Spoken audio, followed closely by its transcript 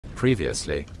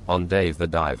Previously, on Dave the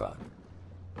Diver.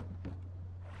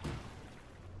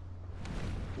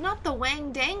 Not the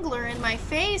Wang Dangler in my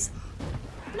face!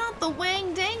 Not the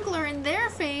Wang Dangler in their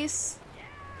face!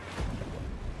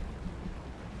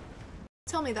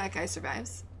 Tell me that guy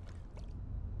survives.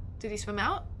 Did he swim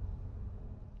out?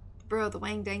 Bro, the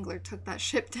Wang Dangler took that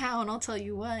ship down, I'll tell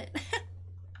you what.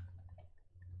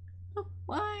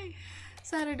 Why?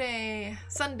 Sunday,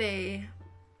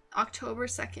 October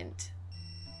 2nd.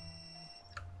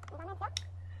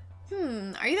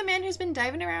 Are you the man who's been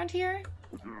diving around here?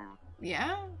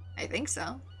 Yeah, I think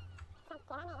so.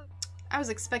 I was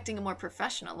expecting a more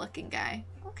professional looking guy.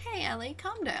 Okay, Ellie,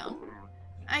 calm down.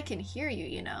 I can hear you,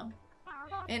 you know.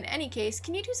 In any case,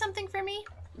 can you do something for me?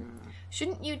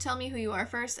 Shouldn't you tell me who you are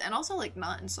first and also, like,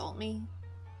 not insult me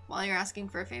while you're asking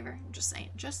for a favor? Just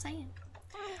saying.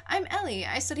 I'm Ellie.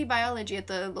 I study biology at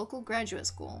the local graduate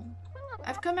school.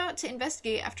 I've come out to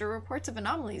investigate after reports of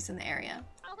anomalies in the area.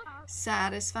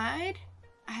 Satisfied?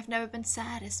 I have never been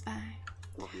satisfied.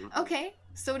 Okay,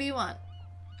 so what do you want?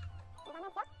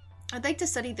 I'd like to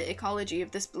study the ecology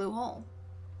of this blue hole.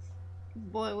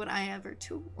 Boy, would I ever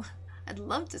too. I'd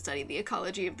love to study the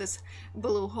ecology of this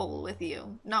blue hole with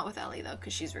you. Not with Ellie, though,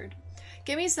 because she's rude.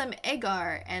 Give me some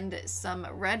agar and some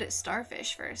red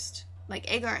starfish first. Like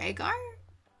agar?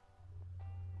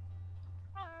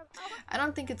 I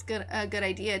don't think it's a good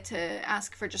idea to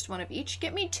ask for just one of each.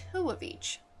 Get me 2 of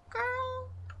each.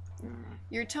 Girl.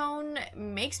 Your tone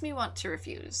makes me want to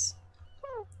refuse.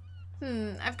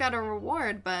 I've got a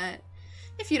reward, but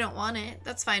if you don't want it,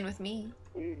 that's fine with me.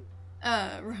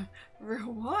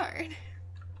 Reward?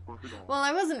 Well,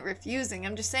 I wasn't refusing.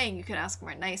 I'm just saying you could ask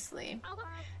more nicely.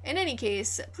 In any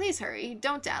case, please hurry.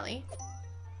 Don't dally.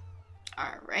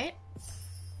 Alright.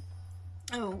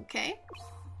 Okay.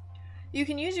 You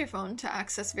can use your phone to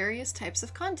access various types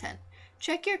of content.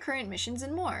 Check your current missions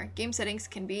and more. Game settings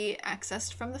can be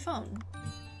accessed from the phone.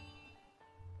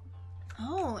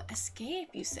 Oh, escape,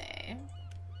 you say?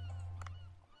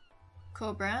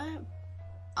 Cobra?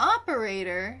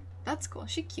 Operator? That's cool.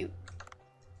 She's cute.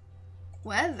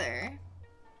 Weather?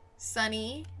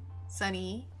 Sunny.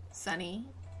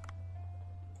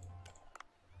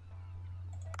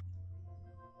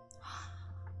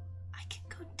 I can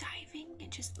go diving and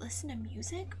just listen to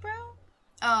music, bro?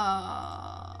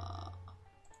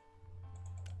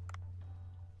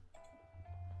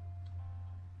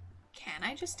 Can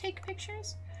I just take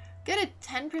pictures? Get a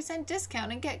 10%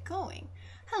 discount and get going.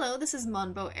 Hello, this is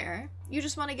Monbo Air. You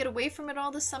just want to get away from it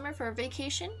all this summer for a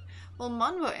vacation? Well,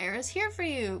 Monbo Air is here for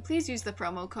you. Please use the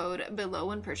promo code below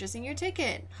when purchasing your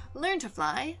ticket. Learn to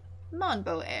fly.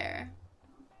 Monbo Air.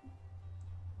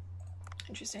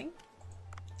 Interesting.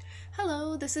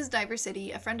 Hello, this is Diver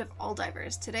City, a friend of all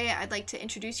divers. Today I'd like to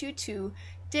introduce you to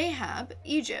Dahab,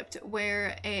 Egypt,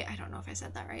 where I don't know if I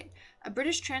said that right, a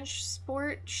British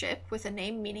transport ship with a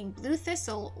name meaning Blue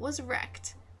Thistle was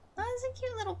wrecked. Oh, there's a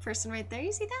cute little person right there.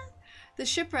 You see that? The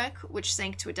shipwreck, which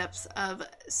sank to a depth of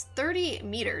 30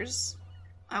 meters,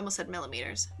 I almost said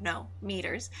millimeters, no,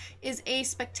 meters, is a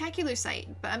spectacular sight,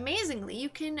 but amazingly, you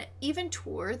can even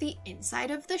tour the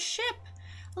inside of the ship.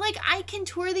 Like, I can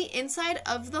tour the inside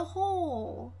of the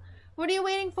hole. What are you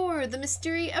waiting for? The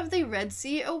mystery of the Red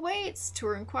Sea awaits.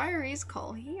 Tour inquiries,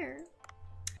 call here.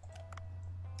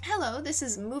 Hello, this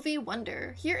is Movie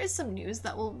Wonder. Here is some news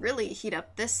that will really heat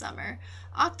up this summer.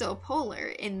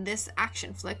 Octopolar, in this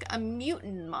action flick, a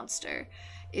mutant monster,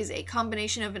 is a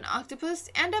combination of an octopus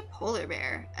and a polar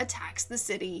bear, attacks the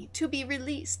city, to be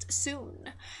released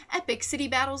soon. Epic city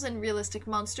battles and realistic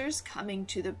monsters coming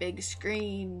to the big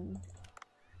screen.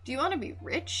 Do you want to be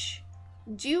rich?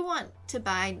 Do you want to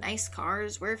buy nice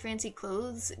cars, wear fancy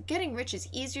clothes? Getting rich is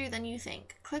easier than you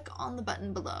think. Click on the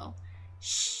button below.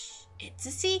 Shh. It's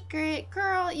a secret.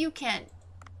 Girl, you can't.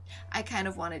 I kind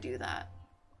of want to do that.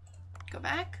 Go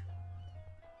back.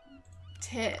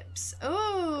 Tips.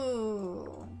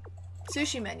 Oh.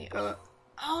 Sushi menu.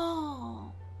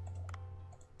 Oh.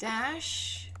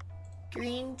 Dash.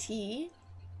 Green tea.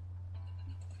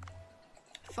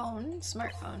 Phone.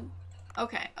 Smartphone.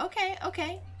 Okay.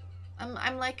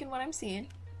 I'm liking what I'm seeing.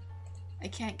 I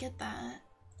can't get that.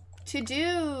 To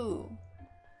do.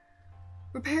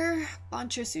 Repair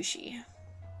Bancho Sushi.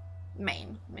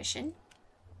 Main mission.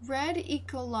 Read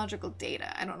ecological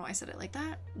data. I don't know why I said it like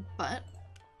that, but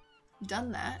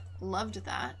done that. Loved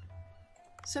that.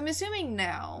 So I'm assuming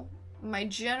now my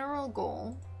general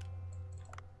goal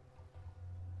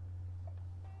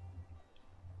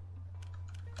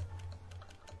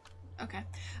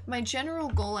my general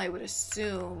goal, I would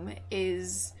assume,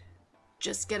 is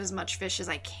just get as much fish as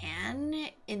I can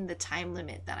in the time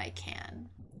limit that I can.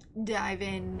 dive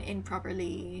in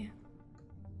improperly.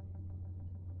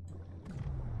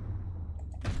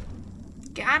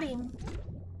 Got him.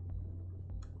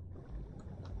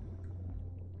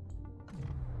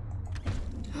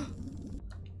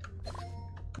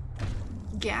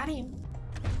 Got him.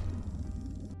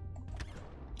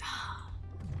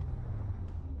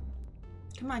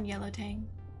 Come on, Yellow Tang.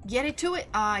 Get it to it.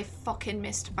 Oh, I fucking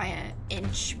missed by an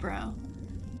inch, bro.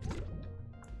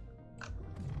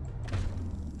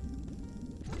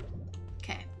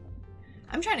 Okay.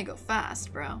 I'm trying to go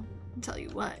fast, bro. I'll tell you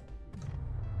what.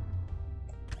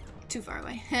 Too far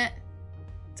away.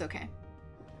 It's okay.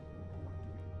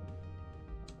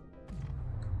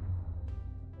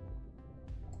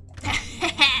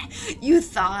 You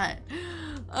thought.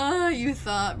 Oh, you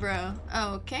thought, bro.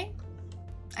 Okay.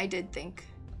 I did think.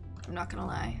 I'm not gonna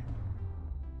lie.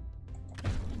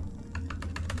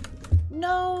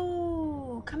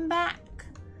 No! Come back.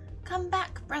 Come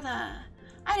back, brother.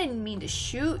 I didn't mean to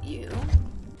shoot you.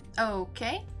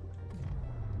 Okay.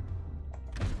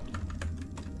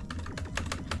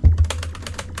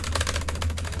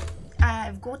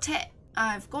 I've got it.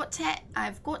 I've got it.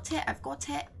 I've got it. I've got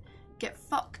it. Get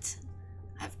fucked.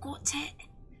 I've got it.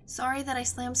 Sorry that I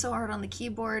slammed so hard on the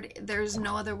keyboard. There's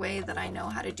no other way that I know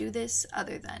how to do this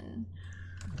other than...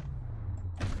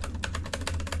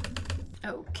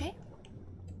 Okay.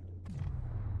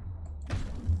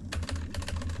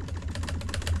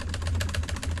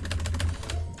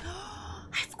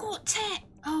 I've got it!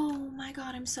 Oh my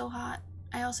god, I'm so hot.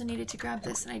 I also needed to grab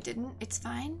this and I didn't. It's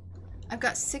fine. I've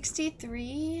got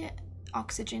 63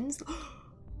 oxygens.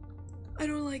 I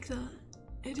don't like that.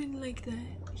 I didn't like that.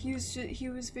 He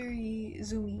was very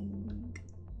zooming,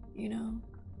 you know?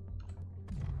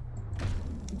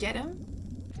 Get him?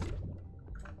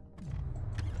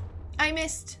 I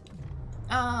missed!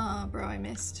 Ah, bro, I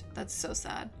missed. That's so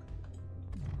sad.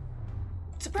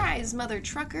 Surprise, mother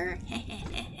trucker!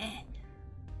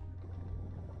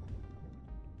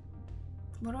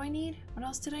 What do I need? What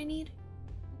else did I need?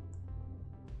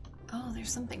 Oh,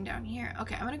 there's something down here.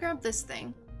 Okay, I'm gonna grab this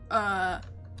thing. That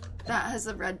has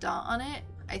a red dot on it.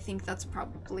 I think that's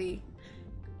probably...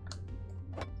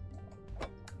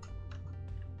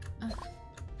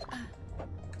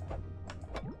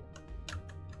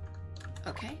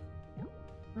 Okay.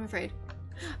 I'm afraid.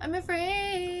 I'm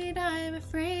afraid! I'm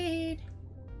afraid!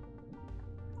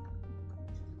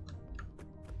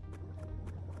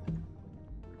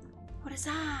 What is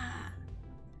that?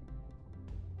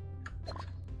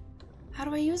 How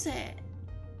do I use it?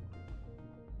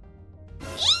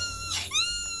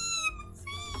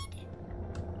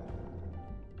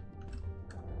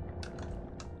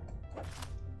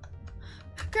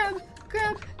 Grab,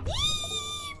 grab. I'm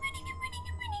running, I'm running,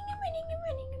 I'm running, I'm running, I'm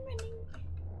running, I'm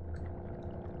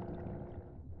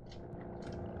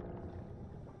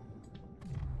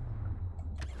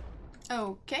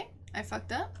running. Okay, I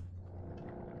fucked up.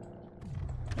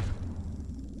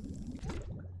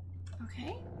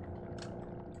 Okay.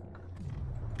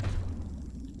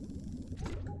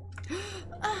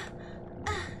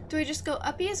 Do I just go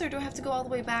uppies or do I have to go all the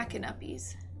way back in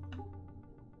uppies?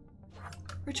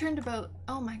 Return to boat.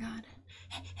 Oh my god.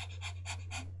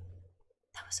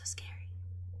 That was so scary.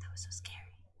 That was so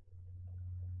scary.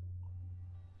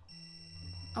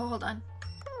 Oh, hold on.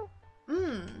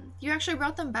 You actually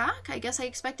brought them back? I guess I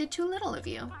expected too little of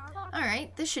you.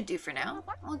 Alright, this should do for now.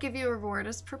 I'll give you a reward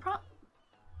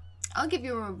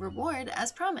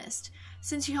as promised,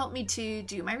 since you helped me to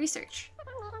do my research.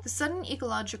 The sudden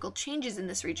ecological changes in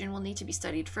this region will need to be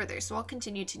studied further, so I'll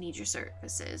continue to need your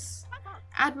services.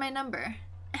 Add my number.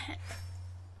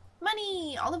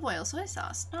 Money! Olive oil, soy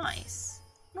sauce. Nice.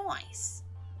 Nice.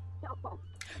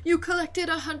 You collected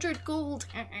 100 gold.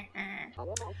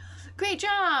 Great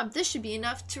job! This should be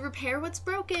enough to repair what's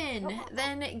broken.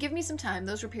 Then give me some time.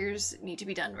 Those repairs need to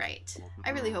be done right.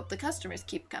 I really hope the customers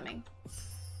keep coming.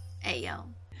 Hey, yo.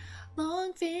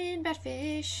 Longfin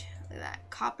batfish. Look at that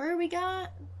copper we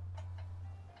got.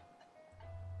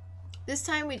 This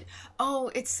time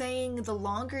oh, it's saying the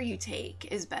longer you take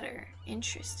is better.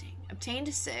 Interesting.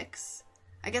 Obtained 6.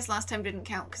 I guess last time didn't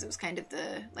count because it was kind of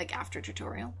the, like, after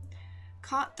tutorial.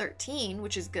 Caught 13,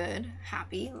 which is good.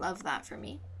 Happy. Love that for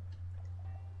me.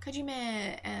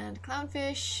 Kajime and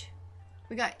clownfish.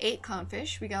 We got 8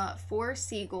 clownfish. We got 4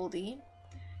 sea goldie.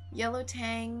 Yellow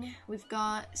tang. We've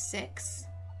got 6.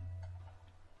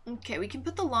 Okay, we can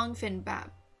put the longfin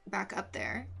back up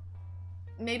there.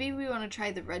 Maybe we want to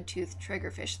try the red-toothed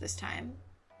triggerfish this time.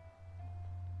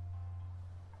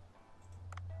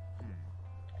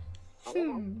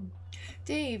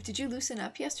 Dave, did you loosen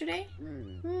up yesterday?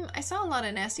 I saw a lot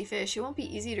of nasty fish. It won't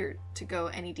be easy to go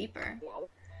any deeper.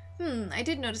 I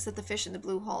did notice that the fish in the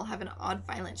blue hole have an odd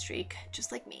violent streak,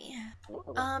 just like me.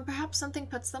 Perhaps something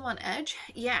puts them on edge?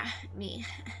 Yeah, me.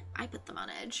 I put them on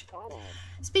edge.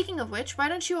 Speaking of which, why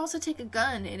don't you also take a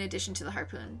gun in addition to the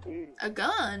harpoon? A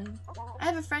gun? I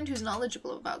have a friend who's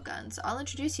knowledgeable about guns. I'll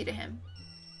introduce you to him.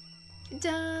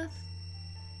 Duh.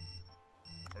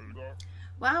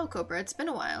 Wow, Cobra, it's been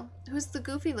a while. Who's the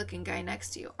goofy-looking guy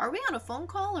next to you? Are we on a phone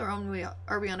call or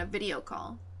are we on a video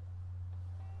call?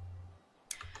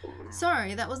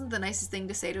 Sorry, that wasn't the nicest thing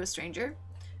to say to a stranger.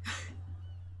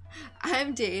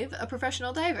 I'm Dave, a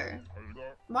professional diver.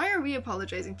 Why are we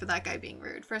apologizing for that guy being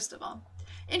rude, first of all?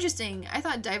 Interesting, I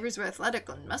thought divers were athletic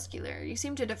and muscular. You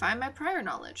seem to defy my prior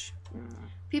knowledge.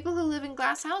 People who live in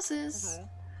glass houses.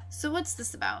 So what's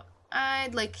this about?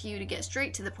 I'd like you to get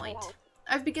straight to the point.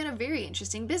 I've begun a very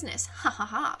interesting business. Ha ha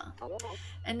ha.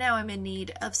 And now I'm in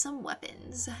need of some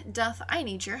weapons. Duff, I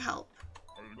need your help.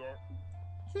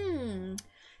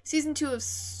 Season 2 of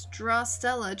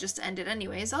Stella just ended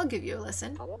anyways. I'll give you a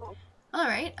listen.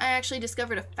 Alright, I actually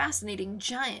discovered a fascinating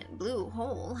giant blue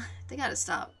hole. They gotta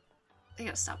stop. They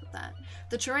gotta stop with that.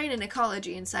 The terrain and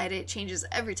ecology inside it changes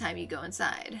every time you go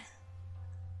inside.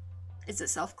 Is it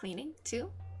self-cleaning,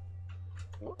 too?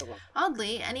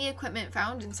 Oddly, any equipment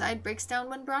found inside breaks down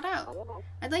when brought out.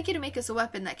 I'd like you to make us a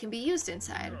weapon that can be used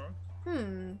inside.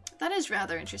 That is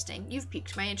rather interesting. You've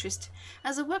piqued my interest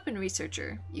as a weapon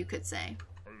researcher, you could say.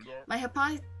 My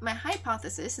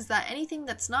hypothesis is that anything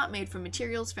that's not made from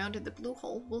materials found in the blue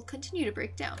hole will continue to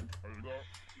break down.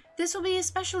 This will be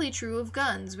especially true of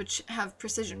guns, which have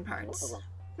precision parts.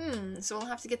 So we'll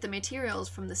have to get the materials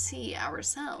from the sea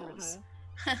ourselves.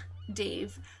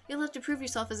 Dave, you'll have to prove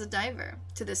yourself as a diver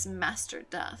to this Master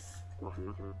Duff.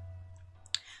 I'm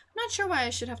not sure why I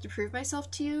should have to prove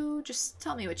myself to you, just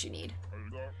tell me what you need.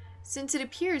 Since it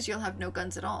appears you'll have no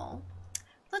guns at all,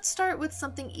 let's start with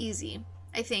something easy.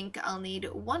 I think I'll need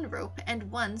 1 rope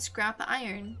and 1 scrap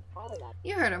iron.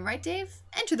 You heard him, right, Dave?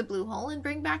 Enter the blue hole and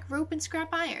bring back rope and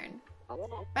scrap iron.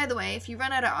 By the way, if you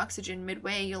run out of oxygen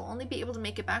midway, you'll only be able to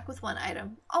make it back with 1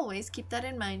 item. Always keep that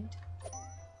in mind.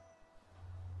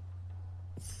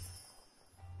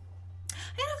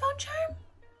 I got a phone charm?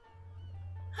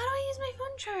 How do I use my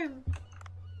phone charm?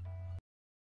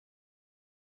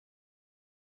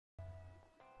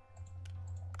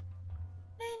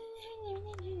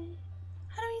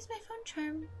 How do I use my phone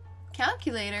charm?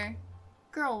 Calculator?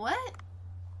 Girl, what?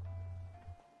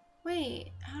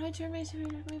 Wait, how do I turn my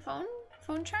phone?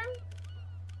 Phone charm?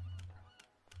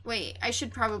 Wait, I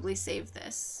should probably save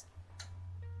this.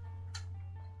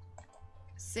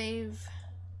 Save.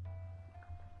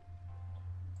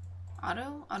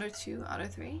 Auto? Auto 2, Auto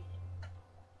 3?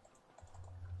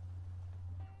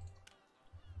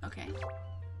 Okay.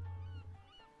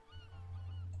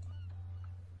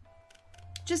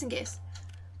 Just in case.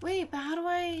 Wait, but how do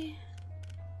I...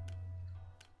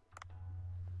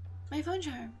 My phone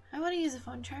charm. I want to use a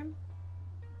phone charm.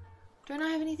 Do I not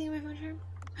have anything in my phone charm?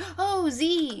 Oh,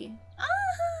 Z! Ah,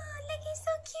 look, he's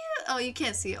so cute! Oh, you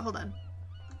can't see it. Hold on.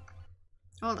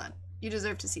 Hold on. You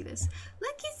deserve to see this.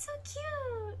 Look, he's so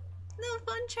cute! Little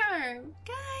phone charm.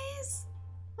 Guys!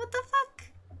 What the fuck?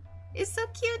 It's so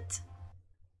cute!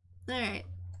 Alright.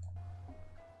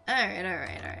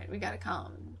 Alright. We gotta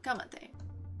calm on thing.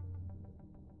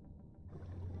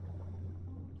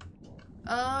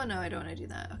 Oh, no, I don't want to do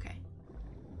that. Okay.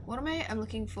 What am I? I'm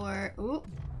looking for... Ooh.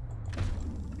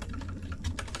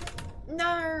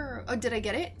 No! Oh, did I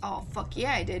get it? Oh, fuck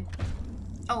yeah, I did.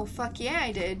 Oh, fuck yeah,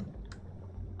 I did.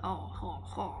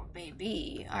 Oh,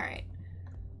 baby. Alright.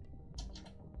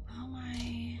 Oh,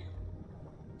 my...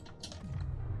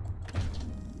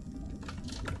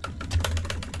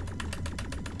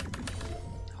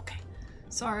 Okay.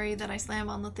 Sorry that I slam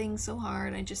on the thing so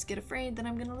hard. I just get afraid that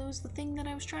I'm gonna lose the thing that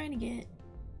I was trying to get.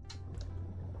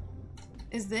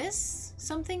 Is this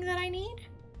something that I need?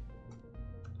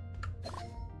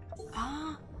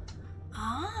 Haha,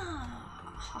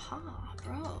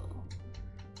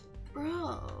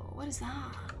 bro, what is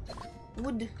that?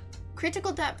 Wood.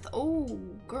 Critical depth. Oh,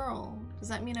 girl. Does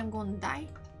that mean I'm going to die?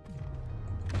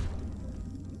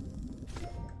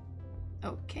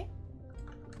 Okay.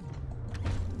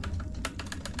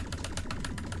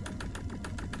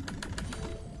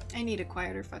 I need a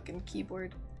quieter fucking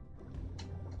keyboard.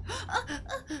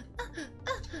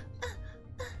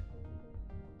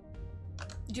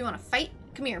 Do you want to fight?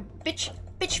 Come here, bitch.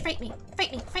 Bitch, fight me.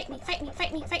 Fight me. Fight me. Fight me.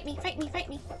 Fight me. Fight me. Fight me. Fight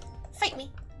me. Fight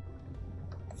me.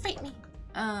 Fight me.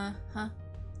 Uh-huh.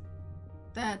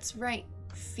 That's right.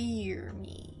 Fear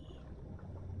me.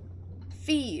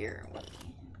 Fear me.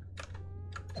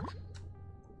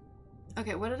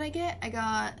 Okay, what did I get?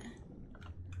 I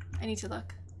need to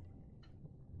look.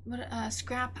 What?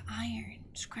 Scrap iron.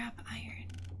 Scrap iron.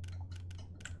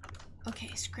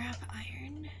 Okay, scrap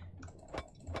iron.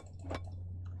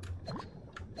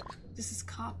 This is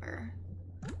copper.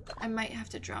 I might have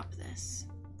to drop this.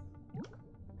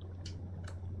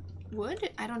 Wood?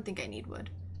 I don't think I need wood.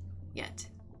 Yet.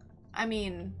 I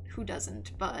mean, who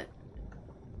doesn't, but...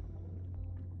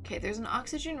 Okay, there's an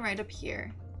oxygen right up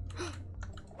here.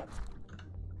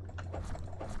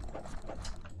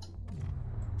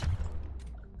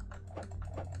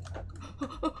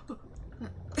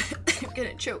 I'm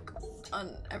gonna choke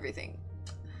on everything.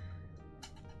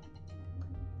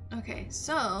 Okay,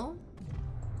 so...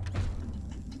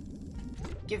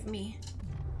 Give me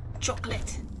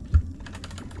chocolate.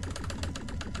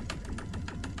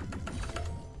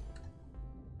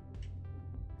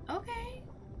 Okay,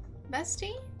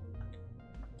 bestie.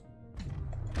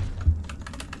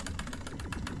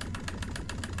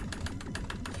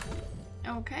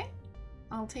 Okay,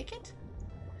 I'll take it.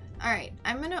 Alright,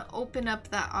 I'm gonna open up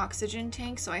that oxygen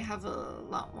tank so I have a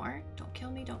lot more. Don't kill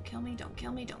me, don't kill me, don't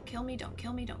kill me, don't kill me, don't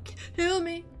kill me, don't kill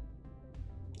me.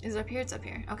 Is it up here? It's up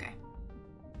here. Okay.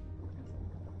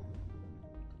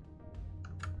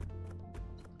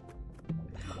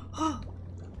 Oh!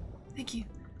 Thank you.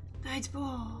 That's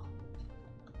ball.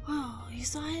 Oh, you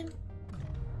saw him?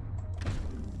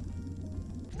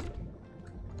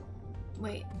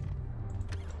 Wait.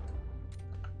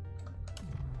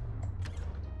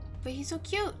 But he's so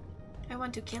cute. I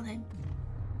want to kill him.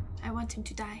 I want him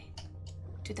to die.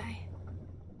 To die.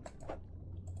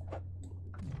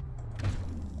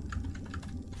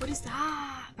 What is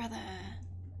that, brother?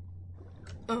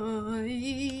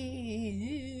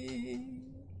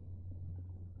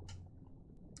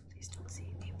 Please don't see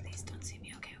me. Please don't see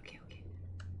me. Okay, okay, okay.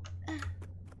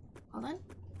 Hold on.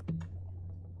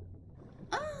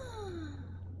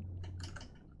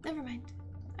 Never mind.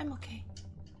 I'm okay.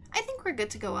 I think we're good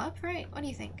to go up, right? What do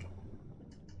you think?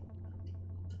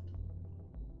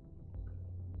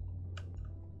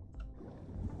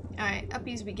 Alright,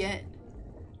 uppies we get.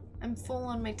 I'm full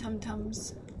on my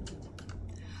tum-tums.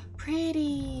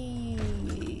 Pretty.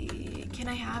 Can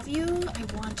I have you? I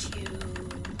want you.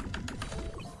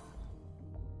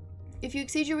 If you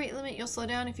exceed your weight limit, you'll slow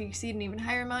down. If you exceed an even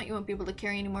higher amount, you won't be able to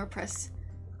carry anymore. Press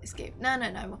escape. No,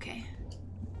 no, no, I'm okay.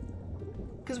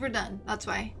 Because we're done. That's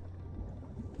why.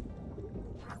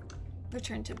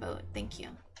 Return to boat. Thank you.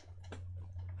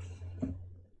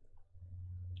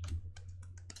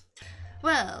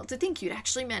 Well, to think you'd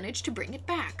actually managed to bring it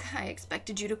back. I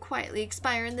expected you to quietly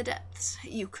expire in the depths,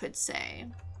 you could say.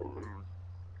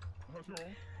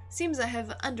 Seems I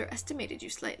have underestimated you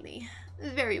slightly.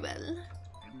 Very well.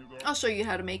 I'll show you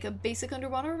how to make a basic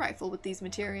underwater rifle with these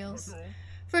materials.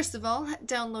 First of all,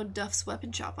 download Duff's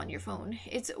Weapon Shop on your phone.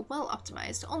 It's well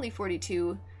optimized, only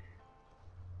 42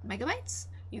 megabytes,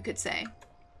 you could say.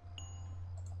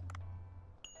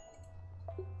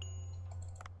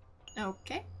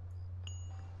 Okay.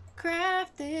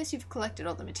 Craft this. You've collected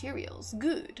all the materials.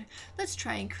 Good. Let's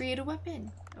try and create a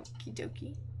weapon. Okie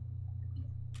dokie.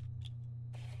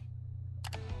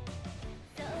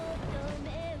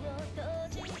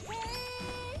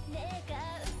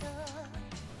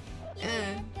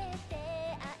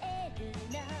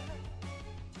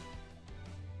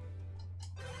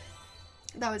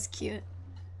 That was cute.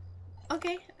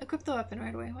 Okay, equip the weapon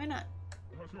right away. Why not?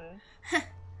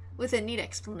 With a neat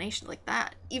explanation like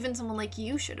that, even someone like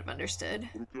you should have understood.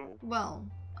 Well,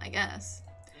 I guess.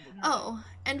 Oh,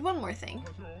 and one more thing.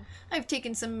 I've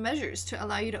taken some measures to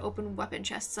allow you to open weapon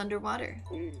chests underwater.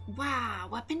 Wow,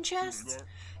 weapon chests?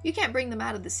 You can't bring them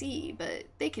out of the sea, but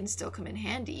they can still come in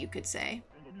handy, you could say.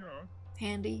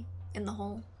 Handy, in the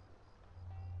hole.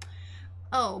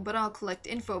 Oh, but I'll collect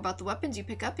info about the weapons you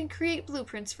pick up and create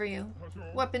blueprints for you.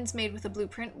 Weapons made with a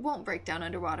blueprint won't break down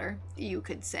underwater, you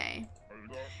could say.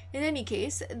 In any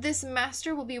case, this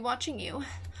master will be watching you.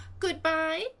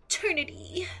 Goodbye,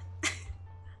 eternity.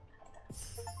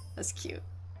 That's cute.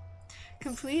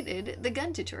 Completed the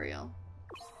gun tutorial.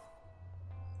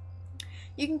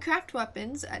 You can craft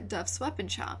weapons at Duff's Weapon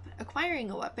Shop.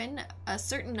 Acquiring a weapon a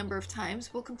certain number of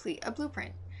times will complete a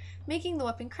blueprint, making the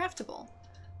weapon craftable.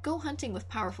 Go hunting with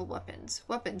powerful weapons.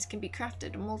 Weapons can be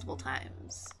crafted multiple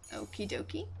times. Okie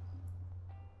dokie.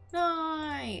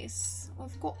 Nice.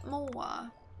 We've got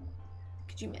more.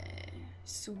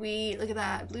 Sweet. Look at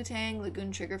that. Blue tang,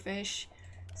 lagoon triggerfish,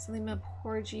 Salima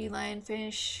porgy,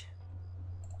 lionfish.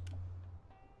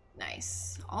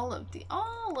 Nice. All of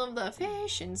the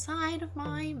fish inside of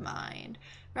my mind.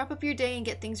 Wrap up your day and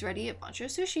get things ready at Bancho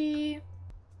Sushi.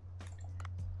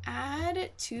 Add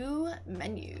to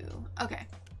menu. Okay.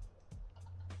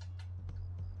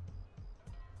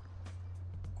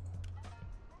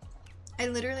 I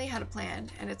literally had a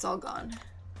plan and it's all gone.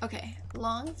 Okay,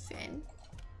 long fin.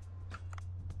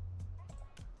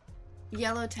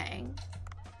 Yellow tang.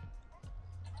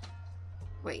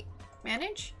 Wait,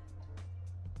 manage?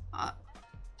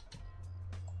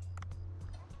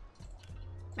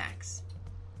 Max.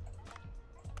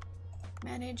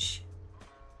 Manage.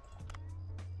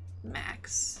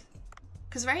 Max.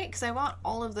 Cause right? Cause I want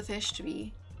all of the fish to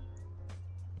be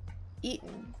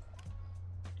eaten.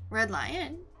 Red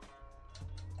lion.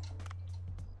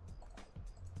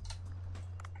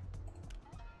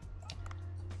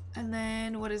 And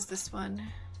then what is this one?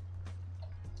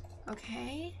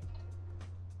 Okay.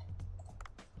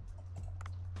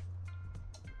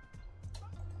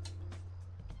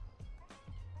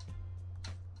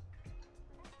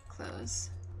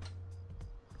 Close.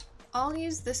 I'll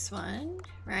use this one,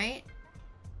 right?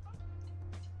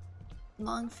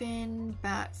 Longfin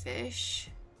batfish.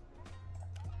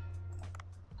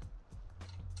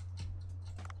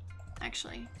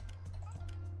 Actually.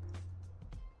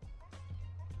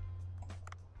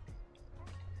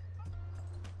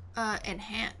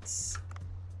 Enhance.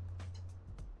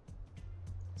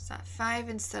 Is that 5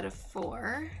 instead of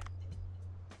 4?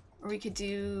 Or we could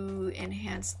do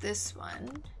enhance this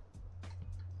one.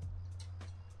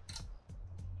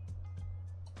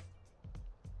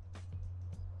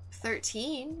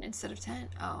 $13 instead of 10.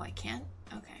 Oh, I can't?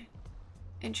 Okay.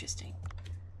 Interesting.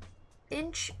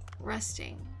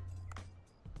 Interesting.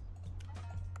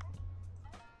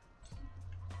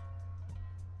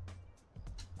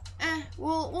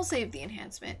 We'll save the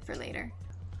enhancement for later.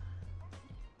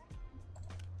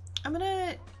 I'm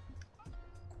gonna...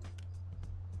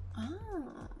 Oh,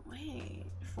 wait.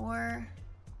 4,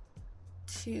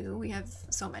 2. We have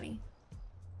so many.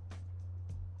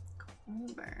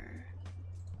 Culber.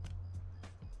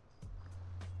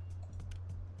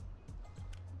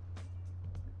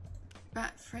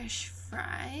 Batfish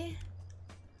fry.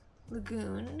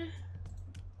 Lagoon.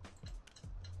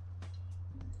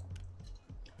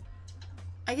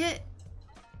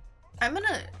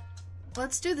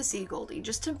 Let's do the Sea Goldie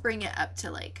just to bring it up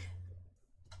to like.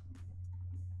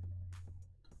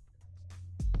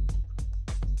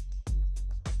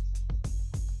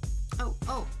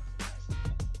 Oh.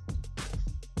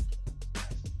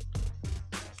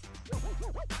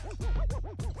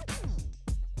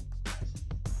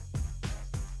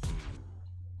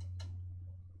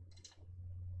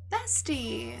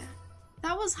 Bestie,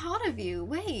 that was hot of you.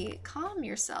 Wait, calm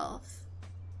yourself.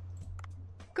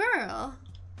 Girl,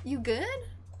 you good?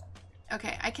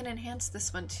 Okay, I can enhance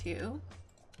this one too.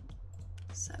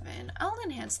 7. I'll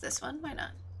enhance this one. Why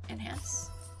not? Enhance.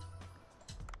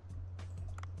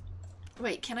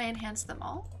 Wait, can I enhance them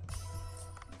all?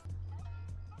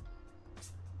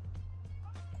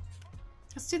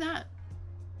 Let's do that.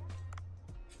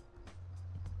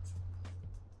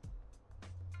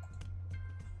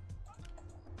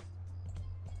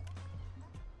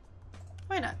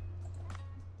 Why not?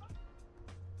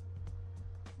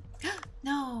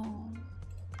 No.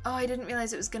 Oh, I didn't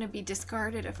realize it was going to be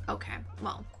discarded if... Okay,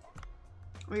 well.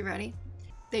 Are we ready?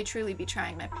 They truly be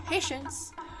trying my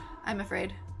patience, I'm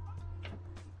afraid.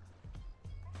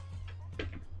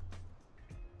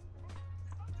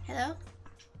 Hello?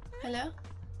 Hello?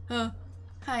 Oh,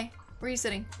 hi. Where are you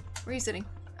sitting? Where are you sitting?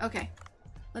 Okay.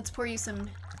 Let's pour you some...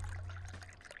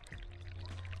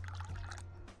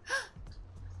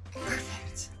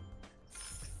 Perfect.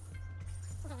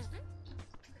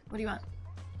 What do you want?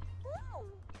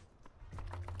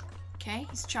 Okay,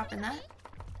 he's chopping that.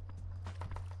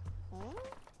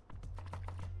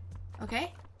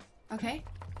 Okay. Okay.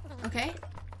 Okay.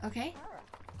 Okay.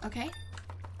 Okay.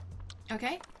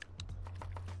 Okay.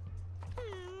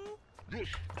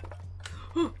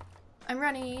 I'm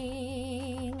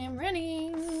running. I'm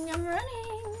running. I'm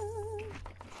running.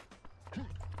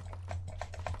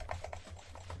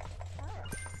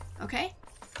 Okay.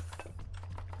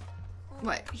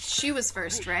 What? She was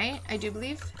first, right? I do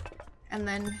believe. And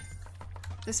then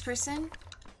this person.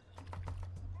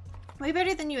 Way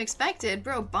better than you expected.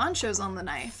 Bro, Boncho's on the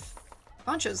knife.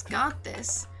 Boncho's got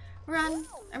this. Run.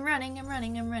 I'm running. I'm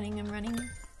running. I'm running. I'm running.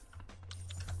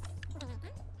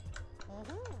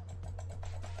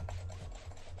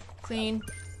 Clean.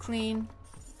 Clean.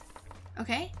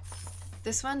 Okay.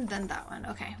 This one, then that one.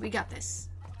 Okay, we got this.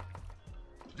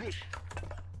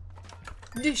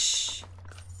 Dish.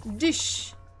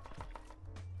 Dish.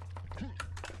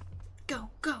 Go,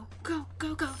 go, go,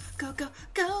 go, go, go, go,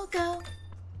 go, go.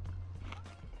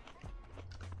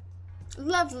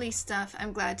 Lovely stuff.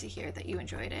 I'm glad to hear that you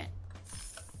enjoyed it.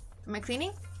 Am I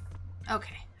cleaning?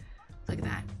 Okay. Look at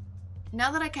that.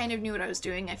 Now that I kind of knew what I was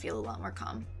doing, I feel a lot more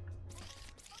calm.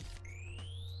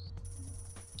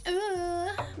 Ooh,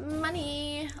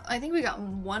 money. I think we got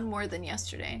one more than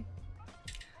yesterday.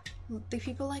 The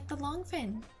people like the long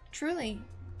fin. Truly.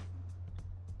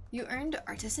 You earned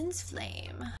Artisan's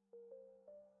Flame.